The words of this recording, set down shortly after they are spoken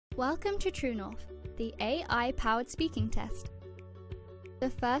Welcome to TrueNorth, the AI-powered speaking test. The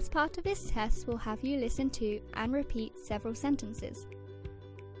first part of this test will have you listen to and repeat several sentences.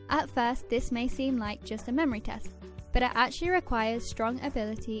 At first, this may seem like just a memory test, but it actually requires strong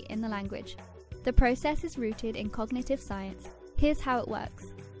ability in the language. The process is rooted in cognitive science. Here's how it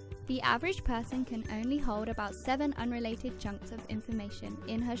works. The average person can only hold about 7 unrelated chunks of information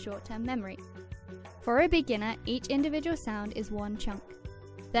in her short-term memory. For a beginner, each individual sound is one chunk.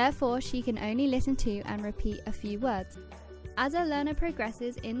 Therefore, she can only listen to and repeat a few words. As a learner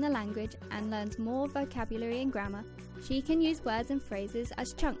progresses in the language and learns more vocabulary and grammar, she can use words and phrases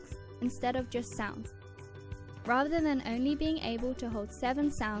as chunks instead of just sounds. Rather than only being able to hold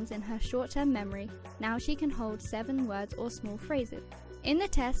 7 sounds in her short-term memory, now she can hold 7 words or small phrases. In the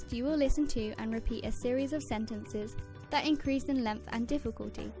test, you will listen to and repeat a series of sentences that increase in length and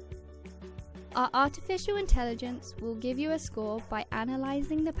difficulty. Our artificial intelligence will give you a score by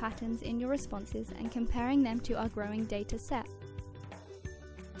analysing the patterns in your responses and comparing them to our growing data set.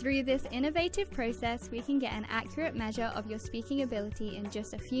 Through this innovative process, we can get an accurate measure of your speaking ability in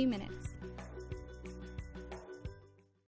just a few minutes.